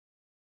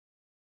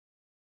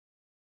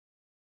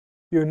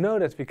You know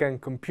that we can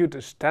compute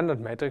the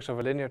standard matrix of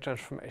a linear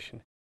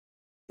transformation,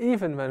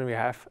 even when we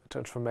have a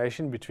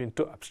transformation between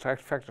two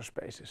abstract vector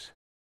spaces.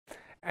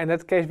 In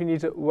that case, we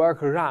need to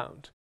work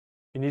around.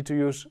 We need to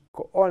use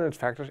coordinate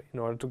vectors in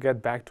order to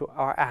get back to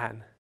our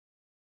n.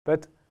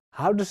 But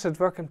how does that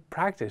work in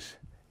practice?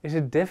 Is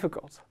it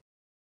difficult?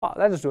 Well,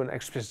 let us do an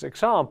explicit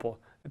example,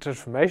 a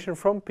transformation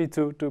from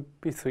P2 to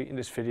P3 in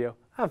this video,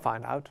 and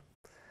find out.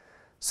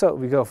 So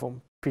we go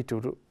from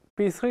P2 to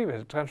P3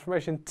 with a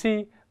transformation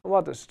T. And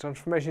what does the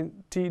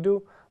transformation T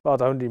do? Well,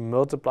 it only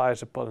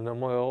multiplies a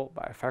polynomial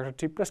by a factor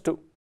T plus 2.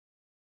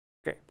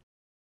 Okay.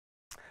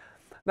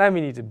 Then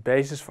we need a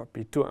basis for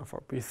P2 and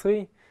for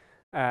P3.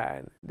 And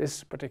in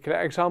this particular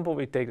example,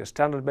 we take the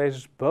standard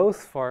basis both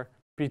for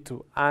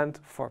P2 and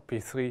for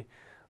P3.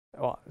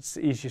 Well, it's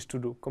the easiest to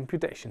do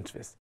computations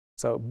with.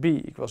 So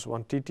B equals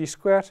 1 tt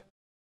squared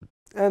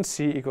and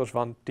C equals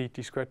 1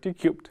 tt squared t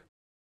cubed.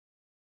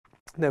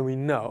 Then we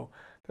know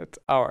that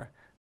our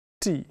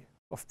T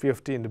of P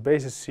of t in the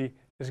basis C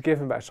is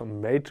given by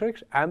some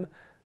matrix M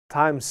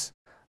times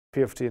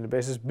P of t in the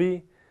basis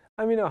B.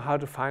 And we know how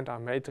to find our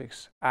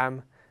matrix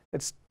M.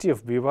 It's T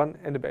of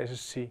B1 in the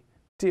basis C,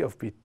 T of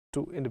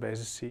B2 in the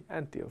basis C,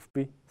 and T of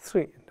B3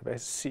 in the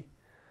basis C.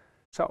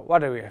 So what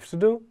do we have to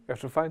do? We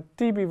have to find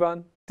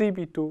TB1,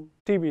 TB2,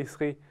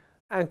 TB3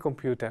 and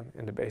compute them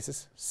in the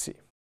basis C.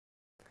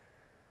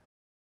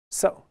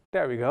 So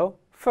there we go.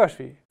 First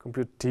we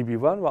compute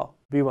TB1. Well,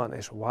 B1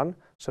 is 1,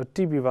 so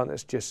TB1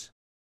 is just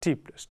T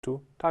plus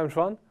 2 times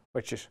 1,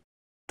 which is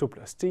 2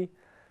 plus T.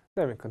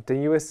 Then we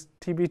continue with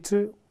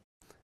TB2.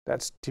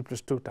 That's T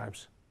plus 2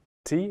 times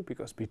T,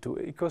 because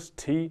B2 equals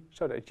T,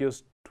 so that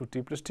yields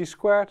 2T plus T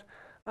squared.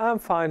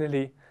 And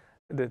finally,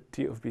 the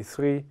T of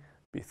B3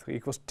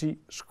 equals T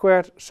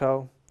squared,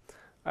 so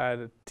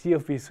the T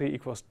of B3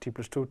 equals T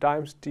plus 2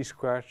 times T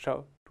squared,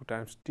 so 2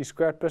 times T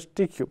squared plus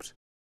T cubed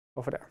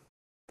over there.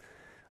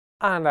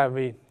 And then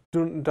we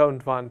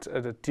don't want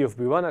the T of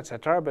B1,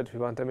 etc., but we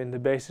want them in the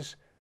basis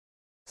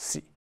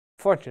C.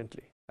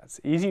 Fortunately, that's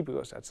easy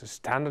because that's a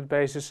standard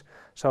basis.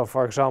 So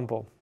for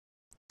example,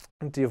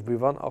 T of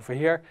B1 over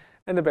here,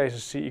 and the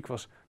basis C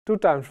equals 2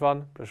 times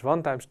 1 plus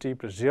 1 times T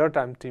plus 0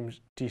 times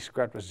T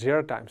squared plus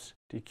 0 times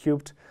T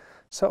cubed.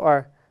 So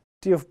our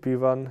T of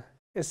B1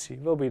 in C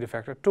will be the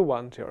vector 2,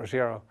 1, 0,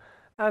 0.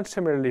 And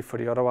similarly for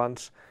the other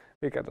ones,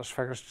 we get those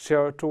vectors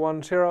 0, 2,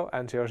 1, 0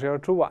 and 0, 0,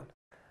 2, 1.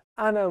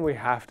 And then we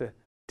have the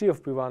T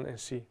of B1 in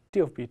C,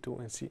 T of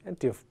B2 in C, and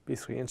T of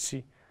B3 in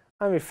C.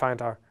 And we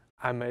find our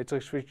M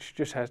matrix, which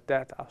just has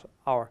that as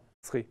our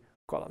 3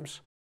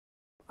 columns.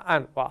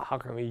 And well, how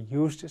can we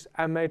use this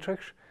M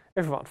matrix?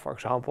 If we want, for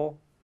example,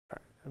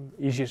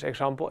 easiest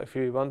example, if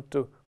we want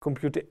to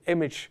compute the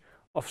image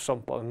of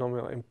some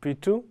polynomial in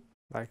P2,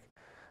 like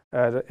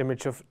the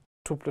image of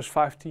 2 plus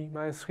 5t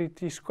minus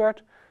 3t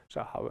squared.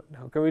 So how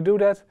can we do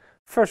that?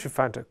 First we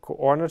find the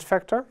coordinate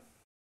vector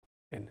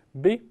in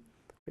B,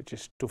 which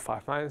is 2,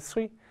 5, minus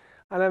 3.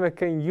 And then we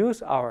can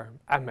use our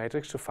M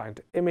matrix to find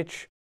the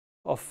image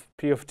of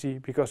P of t,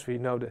 because we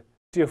know the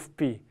T of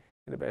P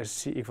in the basis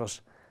C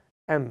equals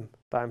M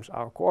times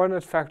our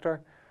coordinate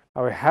vector.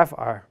 Now we have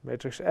our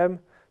matrix M,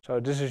 so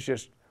this is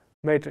just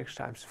matrix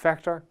times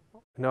vector.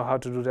 We know how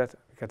to do that.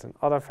 We get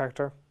another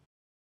vector.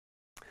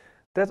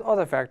 That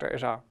other vector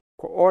is our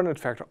coordinate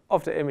vector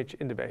of the image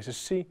in the basis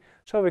C,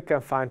 so we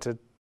can find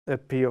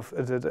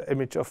the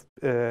image of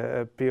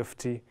P of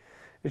t.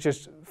 It's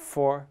just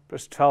 4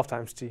 plus 12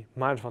 times t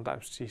minus 1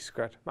 times t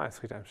squared minus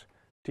 3 times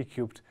t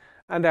cubed.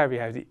 And there we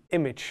have the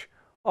image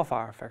of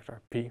our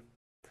vector P.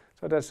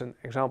 So that's an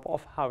example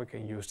of how we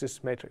can use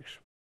this matrix.